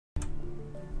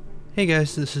Hey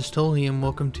guys, this is Tolly and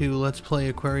welcome to Let's Play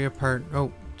Aquaria part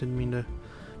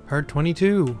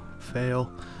 22.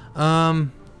 Fail.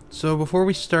 So before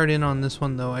we start in on this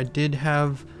one though, I did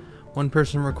have one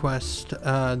person request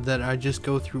that I just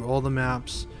go through all the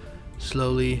maps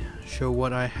slowly, show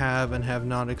what I have and have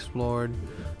not explored.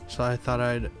 So I thought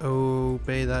I'd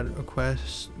obey that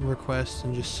request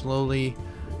and just slowly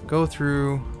go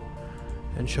through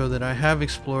and show that I have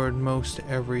explored most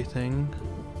everything.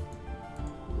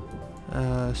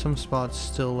 Some spots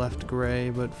still left gray,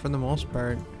 but for the most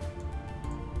part,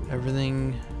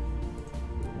 everything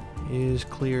is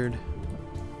cleared.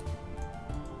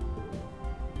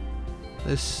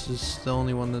 This is the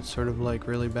only one that's sort of like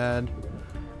really bad,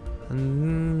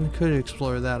 and could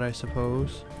explore that, I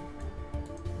suppose.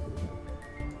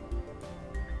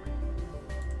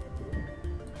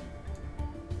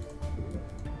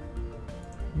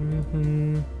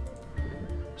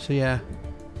 So yeah.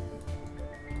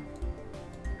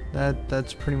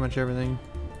 That's pretty much everything.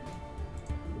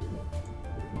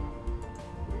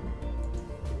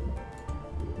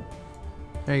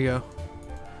 There you go.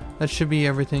 That should be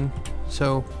everything.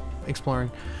 So,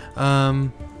 exploring. The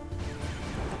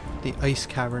ice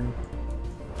cavern.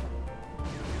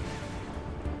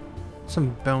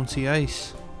 Some bouncy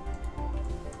ice.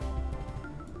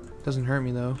 Doesn't hurt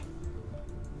me though.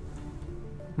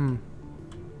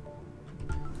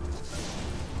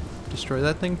 Destroy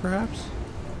that thing perhaps?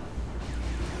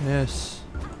 Yes.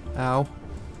 Ow.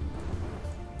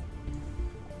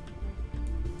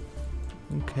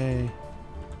 Okay.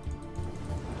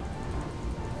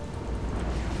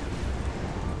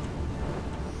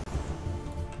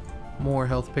 More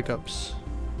health pickups.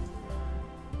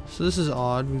 So this is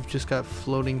odd. We've just got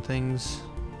floating things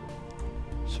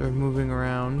sort of moving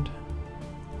around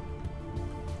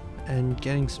and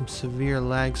getting some severe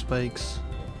lag spikes.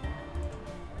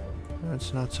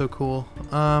 That's not so cool.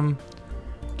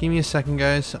 Give me a second,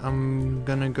 guys. I'm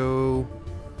gonna go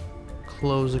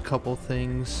close a couple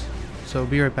things. So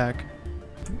be right back.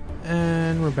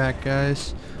 And we're back,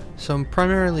 guys. So I'm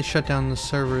primarily shut down the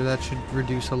server. That should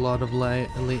reduce a lot of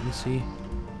latency.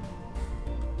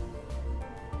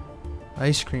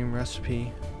 Ice cream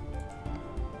recipe.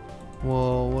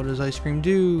 Well, what does ice cream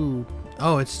do?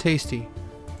 Oh, it's tasty.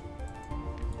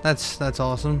 That's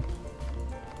awesome.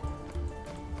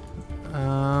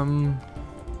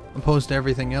 Opposed to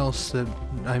everything else that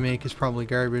I make is probably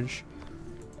garbage.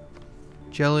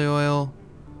 Jelly oil,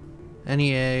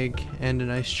 any egg, and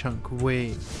an ice chunk.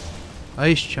 Wait,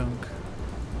 ice chunk?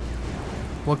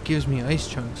 What gives me ice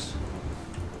chunks?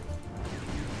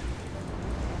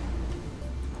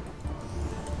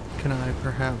 Can I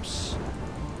perhaps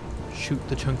shoot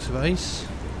the chunks of ice?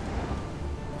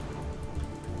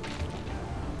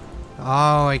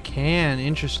 Oh, I can.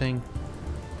 Interesting.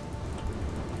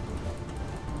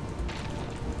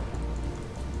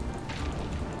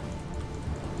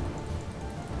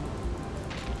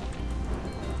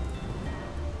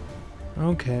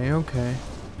 Okay.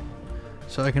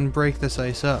 So I can break this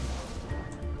ice up.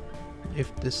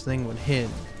 If this thing would hit.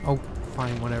 Oh,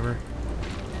 fine, whatever.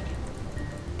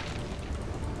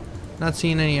 Not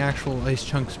seeing any actual ice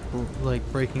chunks like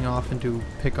breaking off into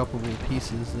pick-upable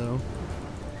pieces though.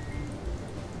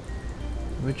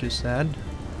 Which is sad.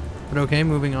 But okay,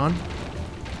 moving on.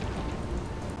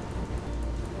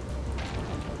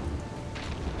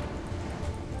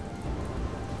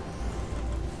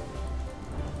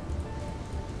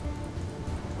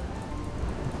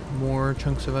 More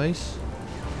chunks of ice.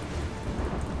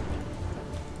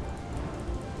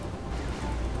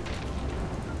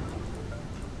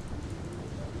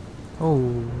 Oh,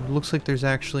 looks like there's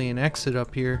actually an exit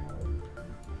up here.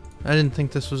 I didn't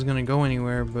think this was gonna go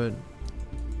anywhere, but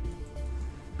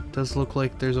it does look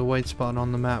like there's a white spot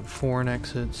on the map for an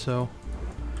exit, so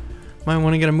might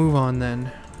want to get a move on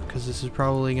then, because this is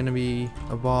probably gonna be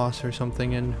a boss or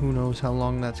something, and who knows how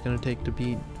long that's gonna take to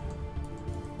beat.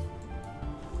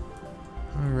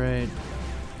 Alright.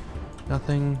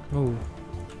 Nothing. Oh.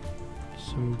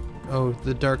 Oh,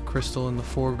 the dark crystal in the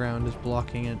foreground is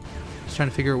blocking it. I was trying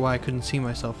to figure out why I couldn't see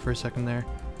myself for a second there.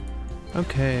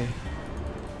 Okay.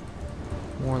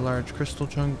 More large crystal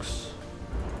chunks.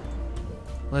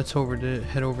 Let's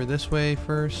head over this way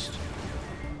first.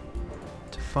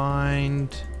 To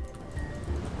find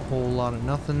a whole lot of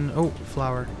nothing. Oh,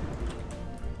 flower.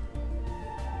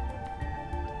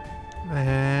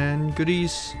 And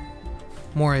goodies.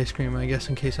 More ice cream, I guess,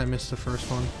 in case I missed the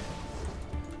first one.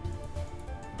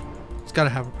 It's gotta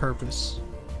have a purpose.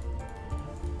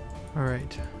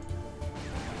 Alright.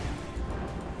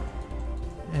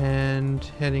 And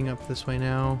heading up this way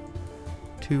now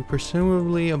to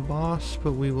presumably a boss,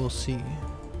 but we will see.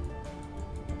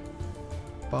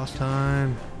 Boss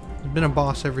time. There's been a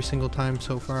boss every single time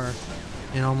so far.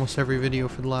 In almost every video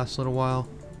for the last little while.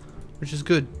 Which is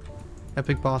good.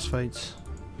 Epic boss fights.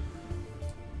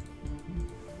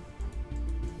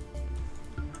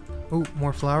 Oh,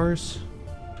 more flowers.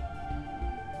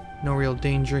 No real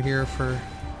danger here for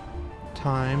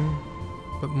time.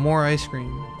 But more ice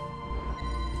cream.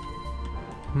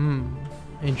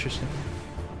 Interesting.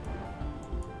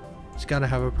 It's gotta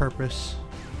have a purpose.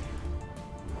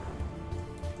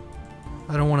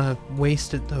 I don't want to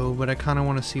waste it though, but I kind of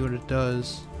want to see what it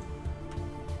does.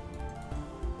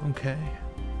 Okay.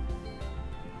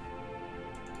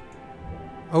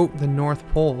 Oh, the North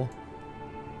Pole.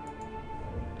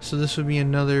 So this would be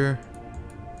another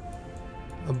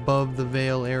above the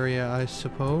veil area, I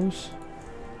suppose.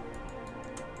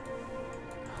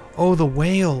 Oh, the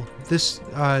whale! This,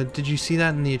 did you see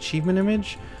that in the achievement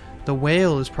image? The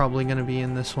whale is probably going to be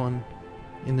in this one,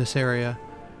 in this area.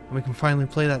 And we can finally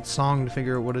play that song to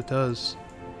figure out what it does.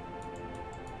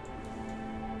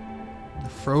 The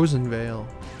Frozen Veil.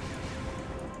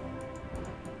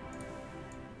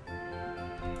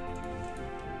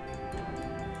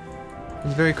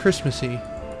 It's very Christmassy.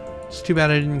 It's too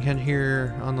bad I didn't get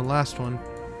here on the last one.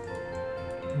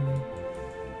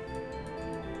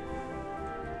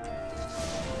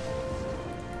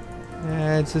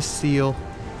 Yeah, it's a seal.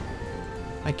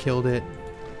 I killed it.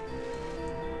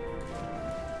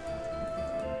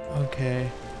 Okay.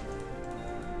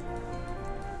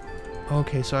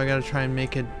 Okay, so I gotta try and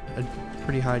make it a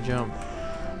pretty high jump.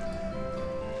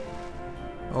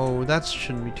 Oh, that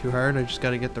shouldn't be too hard. I just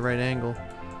gotta get the right angle.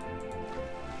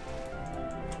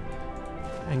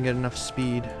 And get enough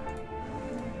speed.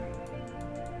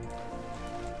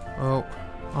 Oh,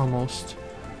 almost.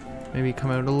 Maybe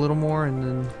come out a little more and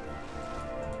then...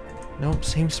 Nope,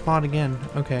 same spot again.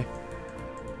 Okay.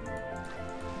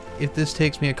 If this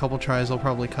takes me a couple tries, I'll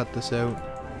probably cut this out.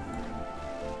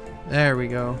 There we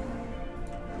go.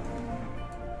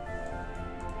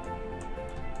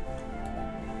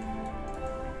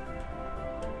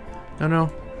 No,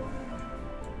 no.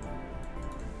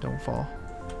 Don't fall.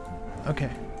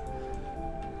 Okay.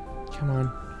 Come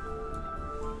on.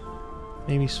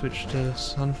 Maybe switch to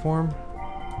sun form.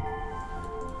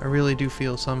 I really do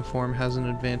feel sun form has an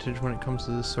advantage when it comes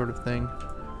to this sort of thing.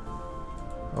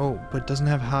 Oh, but doesn't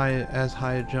have as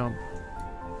high a jump.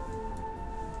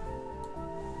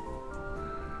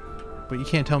 But you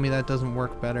can't tell me that doesn't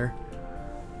work better.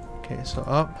 Okay, so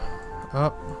up,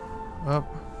 up, up.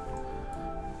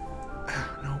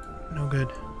 No, no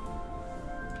good.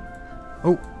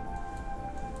 Oh.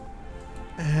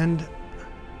 And...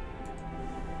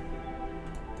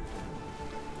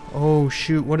 oh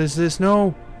shoot, what is this?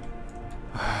 No!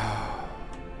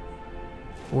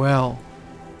 Well,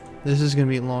 this is going to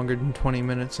be longer than 20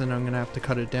 minutes and I'm going to have to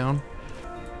cut it down.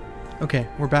 Okay,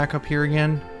 we're back up here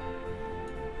again.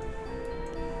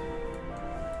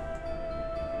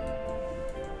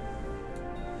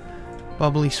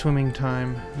 Bubbly swimming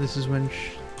time. This is when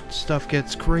stuff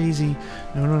gets crazy.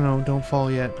 No, no, no, don't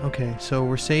fall yet. Okay, so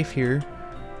we're safe here.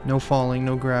 No falling,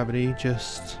 no gravity,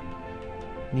 just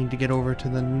need to get over to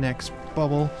the next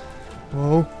bubble.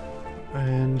 Whoa.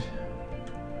 And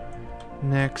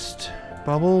next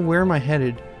bubble. Where am I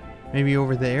headed? Maybe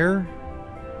over there?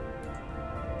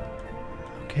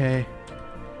 Okay.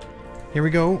 Here we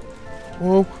go.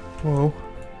 Whoa. Whoa.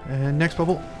 And next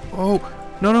bubble. Oh.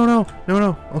 No, no, no. No,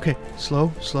 no. Okay.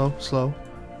 Slow, slow, slow.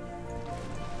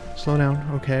 Slow down.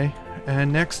 Okay.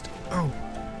 And next. Oh.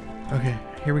 Okay.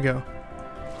 Here we go.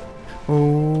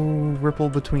 Oh. Ripple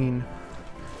between.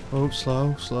 Oh.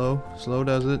 Slow, slow. Slow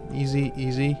does it. Easy,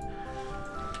 easy.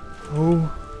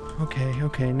 Oh. Okay,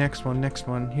 okay. Next one, next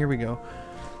one. Here we go.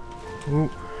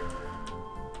 Oh.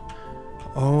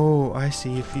 Oh, I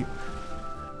see. If you...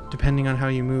 depending on how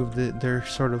you move, they're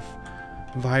sort of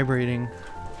vibrating.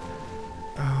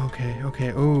 Oh, okay,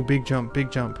 okay. Oh, big jump, big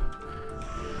jump.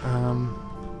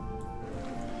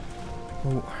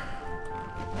 Oh.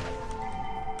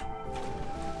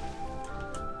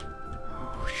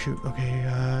 Oh, shoot.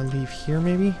 Okay, leave here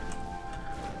maybe?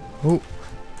 Oh.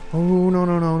 Oh, no,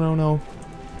 no, no, no, no.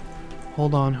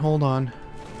 Hold on, hold on.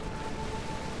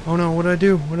 Oh no, what did I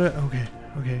do? What did I... okay,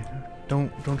 okay.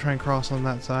 Don't try and cross on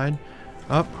that side.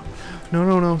 Up. No,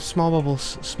 no, no. Small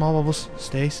bubbles. Small bubbles.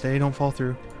 Stay, stay. Don't fall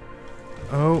through.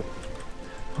 Oh.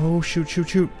 Oh, shoot, shoot,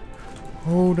 shoot.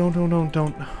 Oh,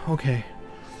 don't. Okay.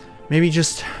 Maybe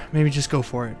just go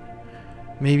for it.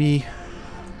 Maybe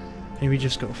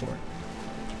just go for it.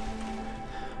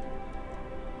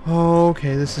 Oh,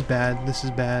 okay, this is bad. This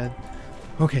is bad.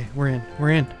 Okay, we're in.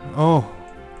 We're in. Oh.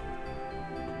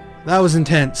 That was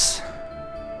intense.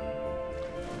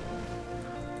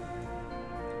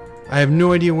 I have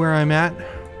no idea where I'm at,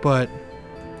 but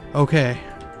okay.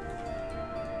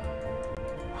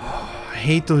 I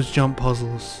hate those jump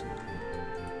puzzles.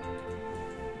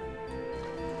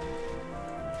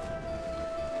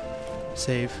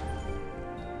 Save.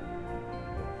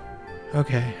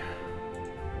 Okay.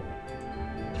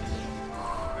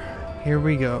 Here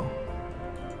we go.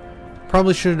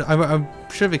 Probably should I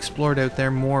should have explored out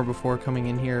there more before coming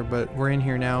in here, but we're in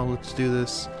here now. Let's do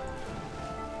this.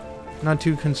 Not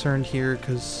too concerned here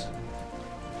because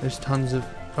there's tons of...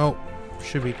 Oh,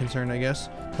 should be concerned, I guess.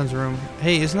 Tons of room.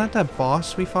 Hey, isn't that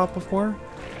boss we fought before?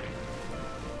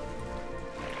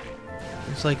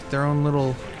 It's like their own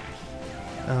little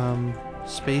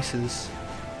spaces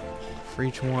for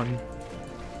each one.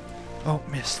 Oh,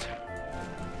 missed.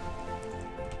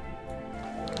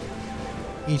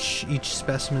 Each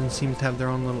specimen seems to have their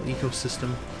own little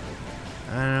ecosystem.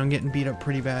 And I'm getting beat up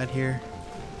pretty bad here.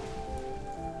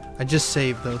 I just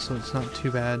saved though, so it's not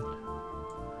too bad.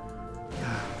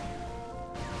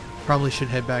 Probably should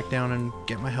head back down and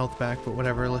get my health back, but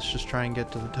whatever, let's just try and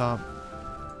get to the top.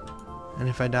 And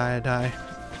if I die, I die.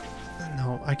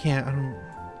 No, I can't, I don't...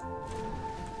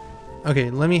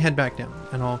 Okay, let me head back down,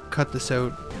 and I'll cut this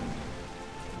out.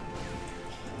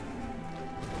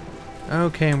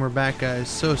 Okay, and we're back, guys.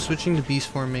 So, switching to beast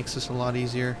form makes this a lot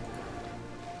easier.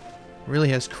 Really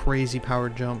has crazy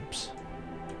powered jumps.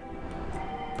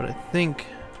 But I think,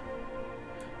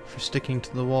 for sticking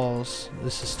to the walls,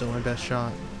 this is still my best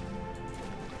shot.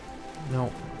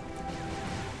 No.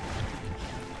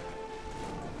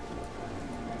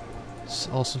 It's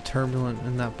also turbulent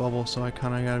in that bubble, so I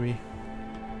kinda gotta be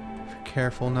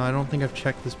careful. No, I don't think I've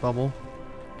checked this bubble.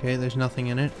 Okay, there's nothing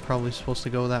in it. Probably supposed to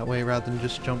go that way rather than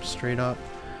just jump straight up.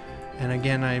 And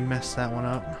again, I messed that one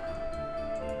up.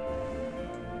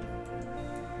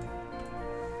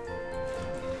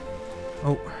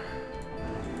 Oh.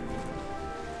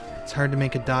 It's hard to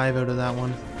make a dive out of that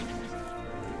one.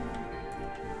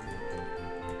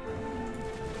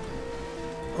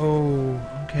 Oh,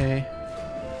 okay.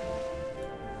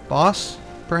 Boss,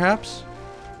 perhaps?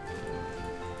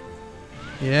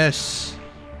 Yes.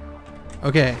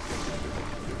 Okay.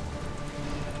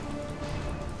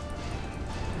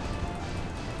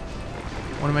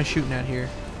 What am I shooting at here?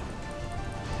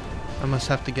 I must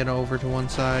have to get over to one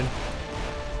side.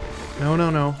 No, no,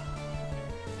 no.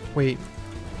 Wait.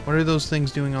 What are those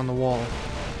things doing on the wall?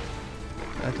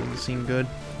 That doesn't seem good.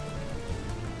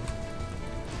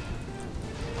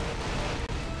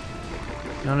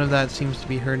 None of that seems to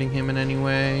be hurting him in any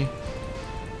way.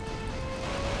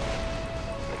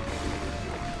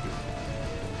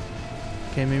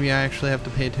 Okay, maybe I actually have to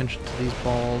pay attention to these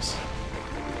balls.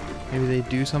 Maybe they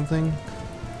do something?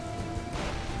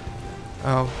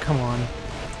 Oh, come on.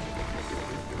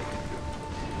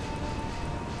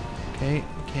 Okay,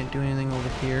 can't do anything over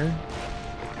here.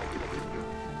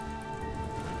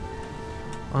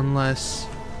 Unless...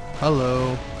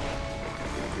 Hello.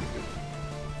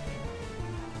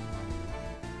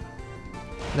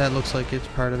 That looks like it's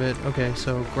part of it. Okay,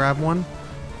 so grab one,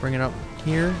 bring it up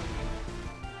here.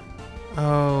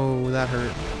 Oh, that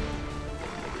hurt.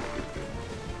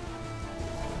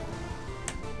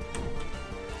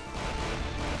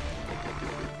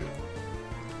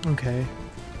 Okay.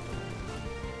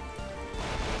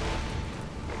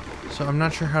 So I'm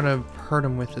not sure how to hurt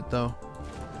him with it though.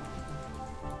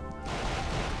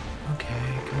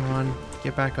 Okay, come on,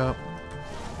 get back up.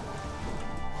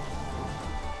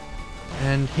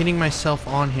 And hitting myself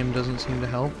on him doesn't seem to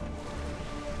help.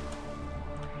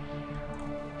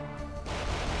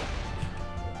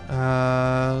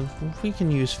 We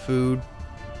can use food.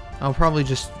 I'll probably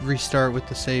just restart with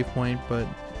the save point, but...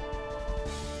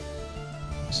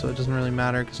 So it doesn't really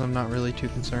matter because I'm not really too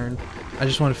concerned. I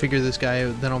just want to figure this guy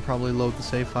out, then I'll probably load the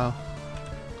save file.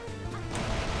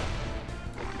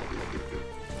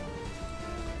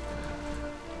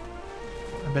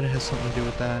 I bet it has something to do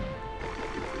with that.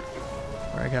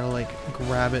 Or I gotta like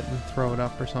grab it and throw it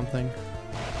up or something.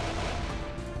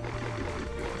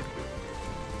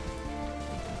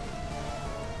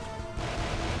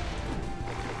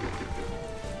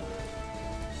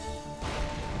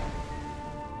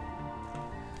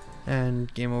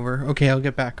 And game over. Okay, I'll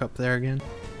get back up there again.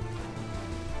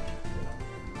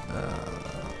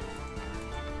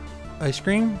 Ice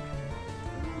cream?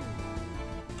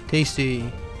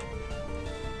 Tasty.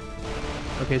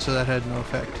 Okay, so that had no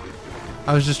effect.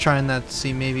 I was just trying that to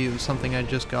see maybe it was something I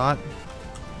just got.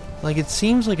 Like, it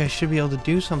seems like I should be able to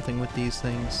do something with these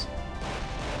things.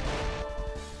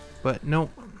 But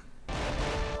nope.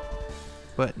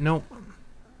 But nope.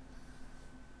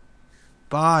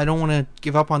 Bah, I don't want to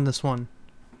give up on this one.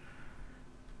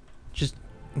 Just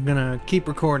I'm gonna keep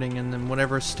recording, and then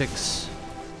whatever sticks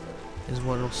is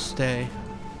what'll stay.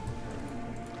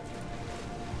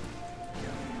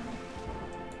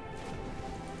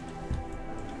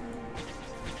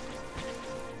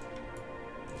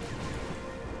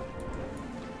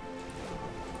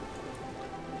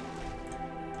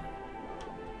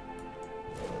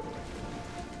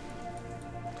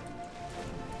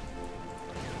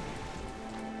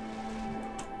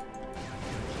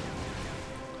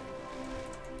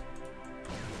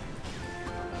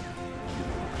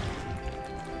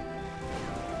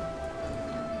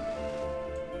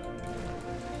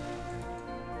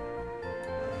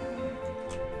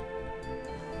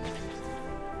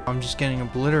 I'm just getting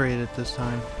obliterated this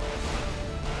time.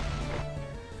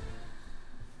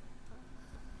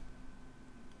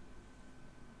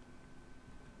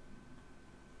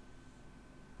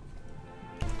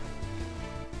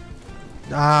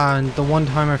 Ah, and the one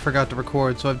time I forgot to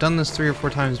record. So I've done this 3 or 4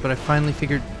 times, but I finally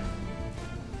figured...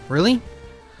 Really?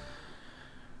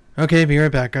 Okay, be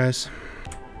right back, guys.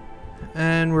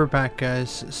 And we're back,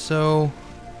 guys. So,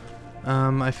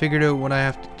 I figured out what I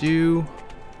have to do.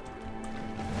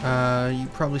 You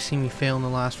probably seen me fail in the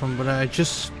last one, but I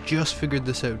just figured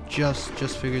this out. Just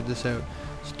figured this out.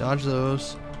 Just dodge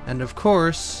those, and of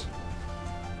course,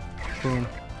 boom.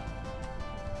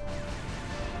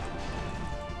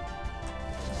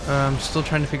 I'm still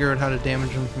trying to figure out how to damage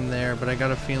him from there, but I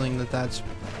got a feeling that that's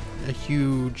a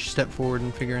huge step forward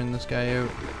in figuring this guy out.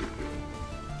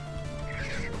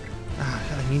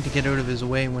 I need to get out of his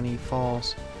way when he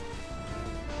falls.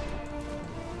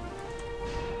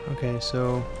 Okay,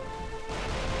 so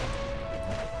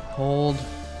hold,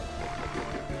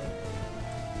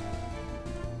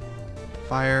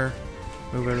 fire,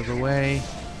 move out of the way,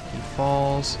 he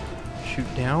falls, shoot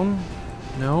down,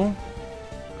 no?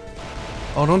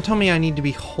 Oh, don't tell me I need to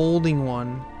be holding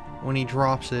one when he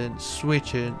drops it,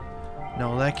 switch it.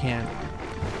 No, that can't.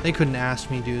 They couldn't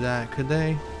ask me to do that, could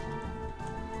they?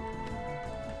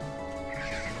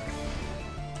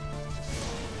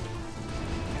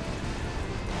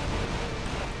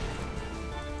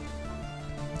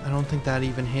 I don't think that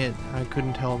even hit. I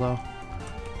couldn't tell though.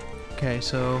 Okay,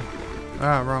 so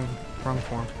wrong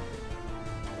form.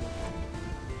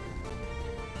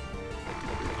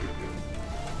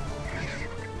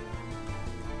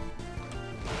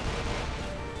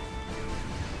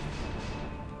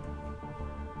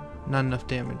 Not enough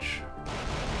damage.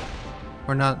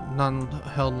 Or not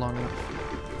held long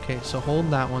enough. Okay, so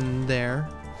hold that one there.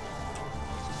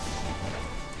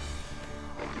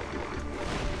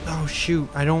 Oh shoot,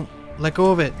 I don't let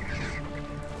go of it.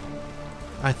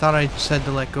 I thought I said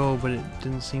to let go, but it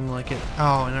didn't seem like it.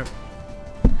 Oh,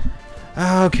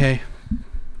 and okay.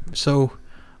 So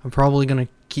I'm probably gonna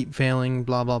keep failing,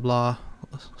 blah blah blah.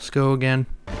 Let's go again.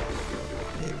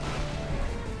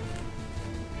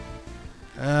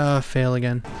 Fail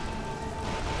again.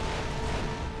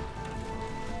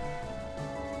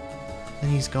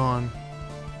 And he's gone.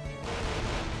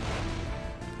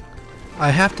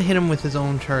 I have to hit him with his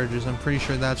own charges. I'm pretty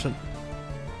sure that's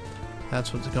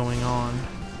what's going on.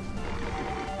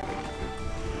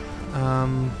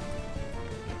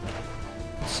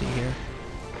 Let's see here.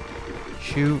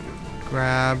 Shoot,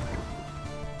 grab,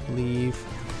 leave.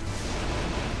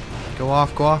 Go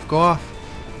off, go off, go off.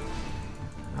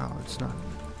 Oh, it's not.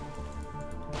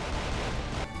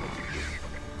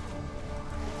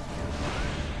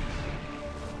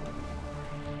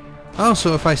 Oh,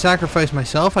 so if I sacrifice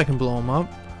myself, I can blow him up.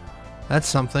 That's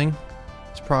something.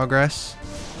 It's progress.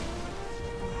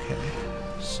 Okay.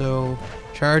 So,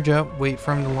 charge up, wait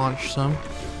for him to launch some.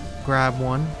 Grab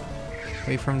one.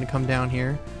 Wait for him to come down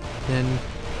here. Then,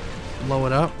 blow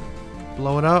it up.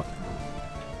 Blow it up.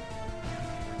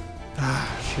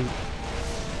 Ah, shoot.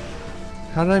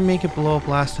 How did I make it blow up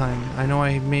last time? I know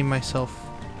I made myself...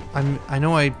 I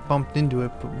know I bumped into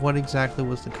it, but what exactly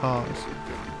was the cause?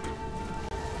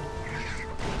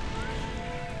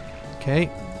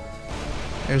 Okay,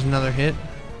 there's another hit.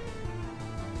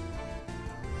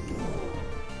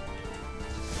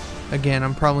 Again,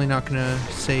 I'm probably not gonna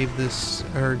save this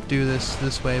or do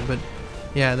this way, but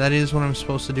yeah, that is what I'm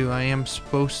supposed to do. I am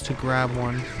supposed to grab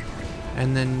one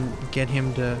and then get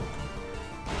him to...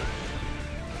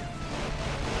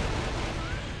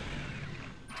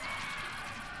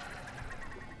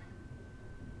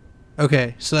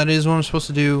 Okay, so that is what I'm supposed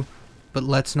to do, but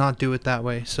let's not do it that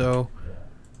way. So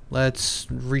let's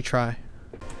retry.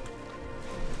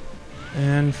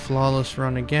 And flawless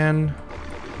run again.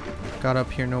 Got up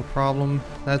here no problem.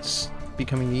 That's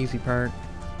becoming the easy part.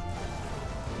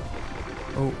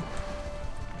 Oh.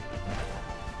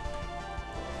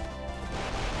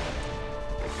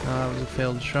 That was a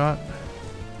failed shot.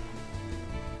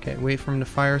 Okay, wait for him to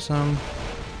fire some.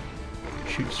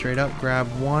 Shoot straight up, grab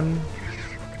one.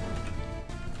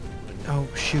 Oh,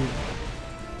 shoot.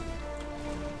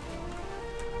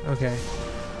 Okay.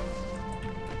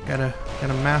 Gotta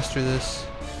master this.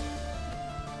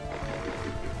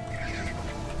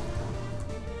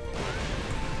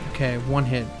 Okay, one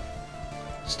hit.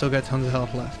 Still got tons of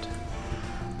health left.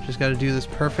 Just gotta do this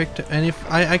perfect. And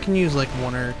if I can use like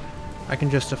one, or I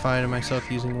can justify to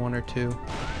myself using one or two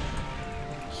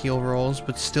heal rolls,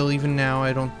 but still, even now,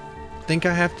 I don't think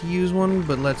I have to use one,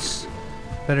 but let's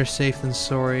better safe than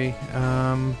sorry.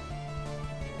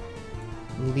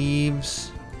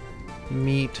 Leaves,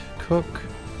 meat, cook,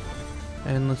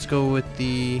 and let's go with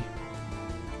the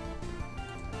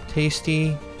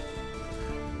tasty.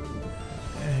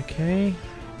 Okay,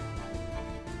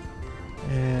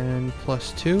 and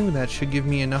 +2, that should give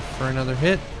me enough for another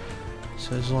hit,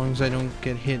 so as long as I don't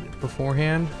get hit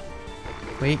beforehand.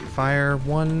 Wait, fire,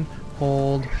 one,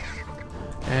 hold,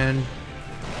 and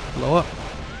blow up.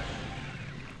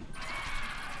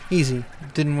 Easy.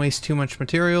 Didn't waste too much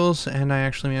materials, and I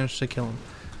actually managed to kill him.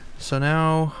 So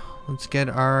now, let's get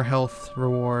our health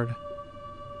reward.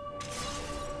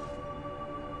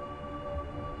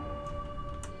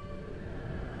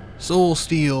 Soul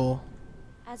Steel.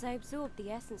 As I absorbed the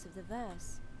essence of the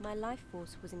verse, my life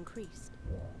force was increased.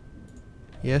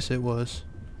 Yes, it was.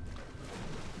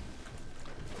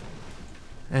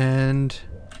 And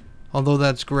although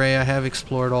that's gray, I have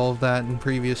explored all of that in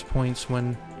previous points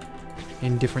when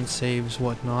in different saves,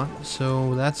 whatnot.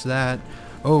 So that's that.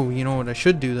 Oh, you know what I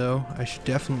should do though? I should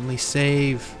definitely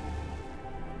save.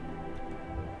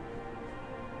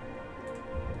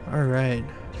 Alright.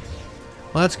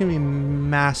 Well, that's gonna be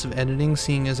massive editing,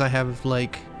 seeing as I have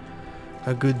like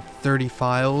a good 30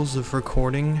 files of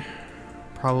recording.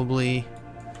 Probably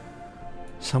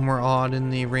somewhere odd in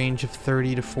the range of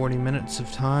 30 to 40 minutes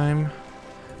of time.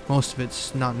 Most of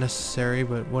it's not necessary,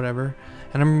 but whatever.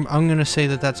 And I'm gonna say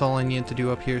that that's all I need to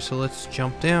do up here, so let's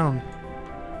jump down.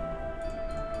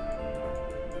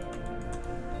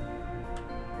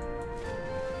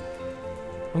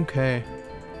 Okay.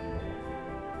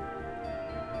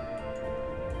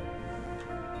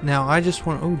 Now I just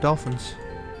want... oh, dolphins.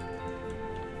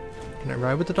 Can I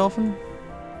ride with the dolphin?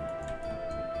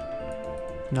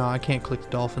 No, I can't click the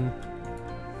dolphin.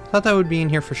 Thought that would be in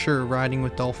here for sure, riding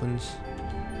with dolphins.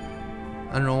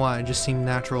 I don't know why, it just seemed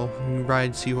natural. You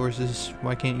ride seahorses,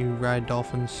 why can't you ride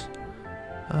dolphins?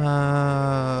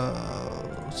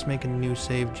 Let's make a new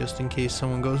save just in case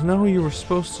someone goes, no, you were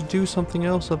supposed to do something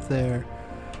else up there.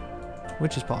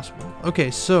 Which is possible.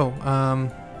 Okay, so,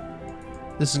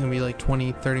 this is gonna be like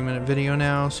 20-30 minute video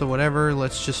now, so whatever,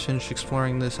 let's just finish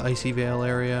exploring this icy veil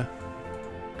area.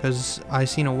 Because I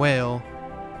seen a whale.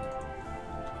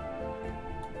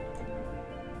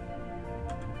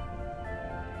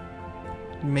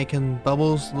 Making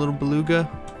bubbles, little beluga.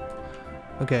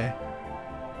 Okay.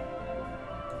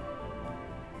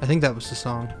 I think that was the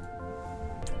song.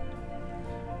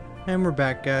 And we're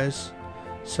back, guys.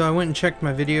 So I went and checked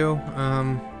my video,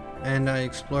 and I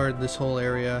explored this whole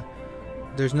area.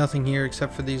 There's nothing here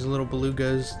except for these little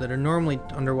belugas that are normally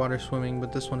underwater swimming,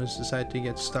 but this one has decided to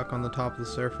get stuck on the top of the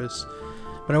surface.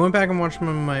 But I went back and watched one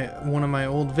of my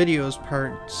old videos,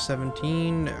 part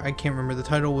 17. I can't remember, the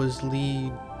title was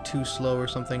Lead Too Slow or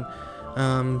something.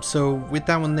 So with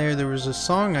that one there was a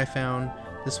song I found,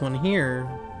 this one here,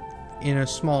 in a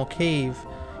small cave,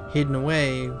 hidden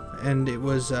away, and it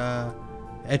was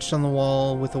etched on the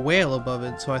wall with a whale above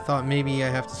it, so I thought maybe I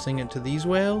have to sing it to these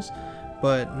whales,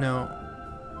 but no.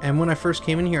 And when I first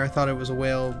came in here I thought it was a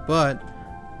whale, but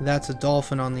that's a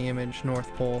dolphin on the image,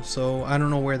 North Pole, so I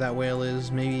don't know where that whale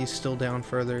is. Maybe he's still down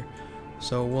further,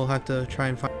 so we'll have to try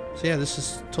and find. So yeah, this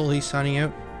is Tully signing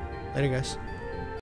out. Later, guys.